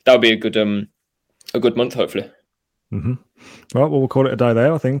would be a good month, hopefully. Mm-hmm. Right, well, we'll call it a day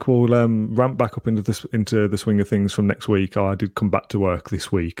there. I think we'll ramp back up into the swing of things from next week. I did come back to work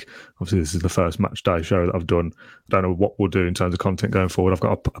this week. Obviously, this is the first match day show that I've done. I don't know what we'll do in terms of content going forward. I've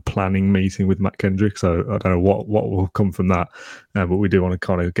got a planning meeting with Matt Kendrick, so I don't know what will come from that. But we do want to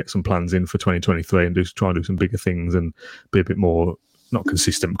kind of get some plans in for 2023 and try and do some bigger things and be a bit more, not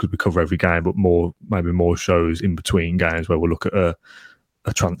consistent because we cover every game, but maybe more shows in between games where we'll look at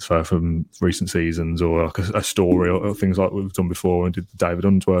a transfer from recent seasons, or like a story, or things like we've done before, and did the David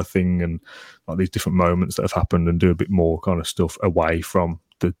Unsworth thing, and like these different moments that have happened, and do a bit more kind of stuff away from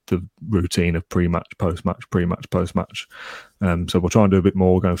the routine of pre-match, post-match, pre-match, post-match. So we'll try and do a bit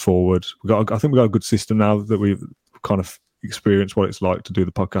more going forward. I think we've got a good system now that we've kind of experienced what it's like to do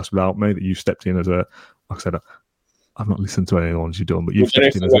the podcast without me, that you've stepped in as like I said, I've not listened to any of the ones you've done, but you've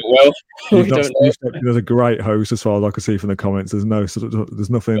stepped in as a great host, as far as I can see from the comments. There's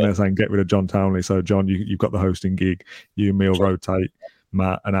nothing in there saying get rid of John Townley. So John, you've got the hosting gig. You and me will rotate.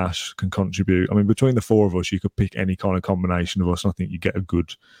 Matt and Ash can contribute. I mean, between the four of us, you could pick any kind of combination of us, and I think you get a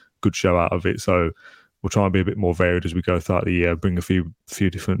good show out of it. So we'll try and be a bit more varied as we go throughout the year, bring a few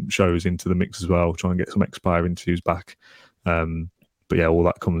different shows into the mix as well, try and get some ex-player interviews back. But yeah, all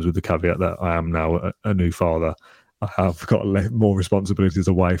that comes with the caveat that I am now a new father. I have got more responsibilities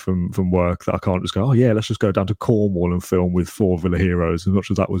away from work, that I can't just go, oh yeah, let's just go down to Cornwall and film with 4 Villa heroes. As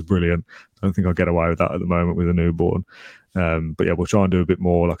much as that was brilliant, I don't think I'll get away with that at the moment with a newborn. But yeah, we'll try and do a bit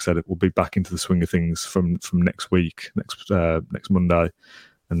more. Like I said, we'll be back into the swing of things from next week, next Monday.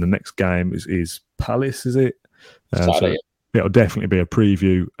 And the next game is Palace, is it? So it'll definitely be a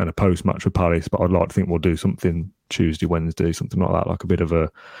preview and a post-match for Palace, but I'd like to think we'll do something Tuesday, Wednesday, something like that, like a bit of a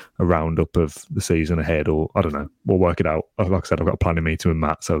roundup of the season ahead, or I don't know. We'll work it out. Like I said, I've got a planning meeting with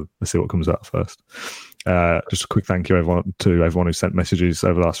Matt, so let's see what comes out first. Just a quick thank you to everyone who sent messages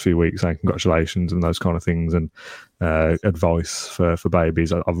over the last few weeks saying congratulations and those kind of things, and advice for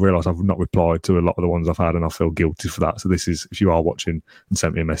babies. I've realised I've not replied to a lot of the ones I've had, and I feel guilty for that. So this is, if you are watching and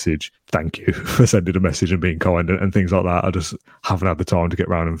sent me a message, thank you for sending a message and being kind and things like that. I just haven't had the time to get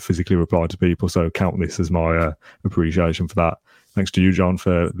around and physically reply to people, so count this as my appreciation for that. Thanks to you, John,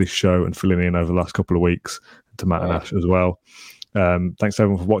 for this show and filling in over the last couple of weeks, and to Matt and Ash as well. Thanks to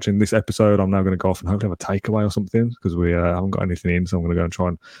everyone for watching this episode. I'm now going to go off and hopefully have a takeaway or something, because we haven't got anything in, so I'm going to go and try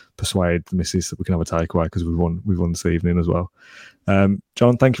and persuade the missus that we can have a takeaway, because we've won this evening as well.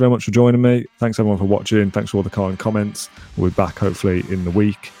 John, thank you very much for joining me. Thanks everyone for watching. Thanks for all the kind comments. We'll be back hopefully in the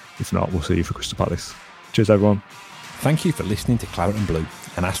week. If not, we'll see you for Crystal Palace. Cheers everyone. Thank you for listening to Claret and Blue,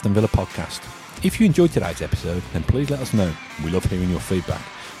 an Aston Villa podcast. If you enjoyed today's episode, then please let us know. We love hearing your feedback.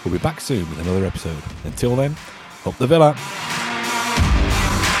 We'll be back soon with another episode. Until then, up the Villa.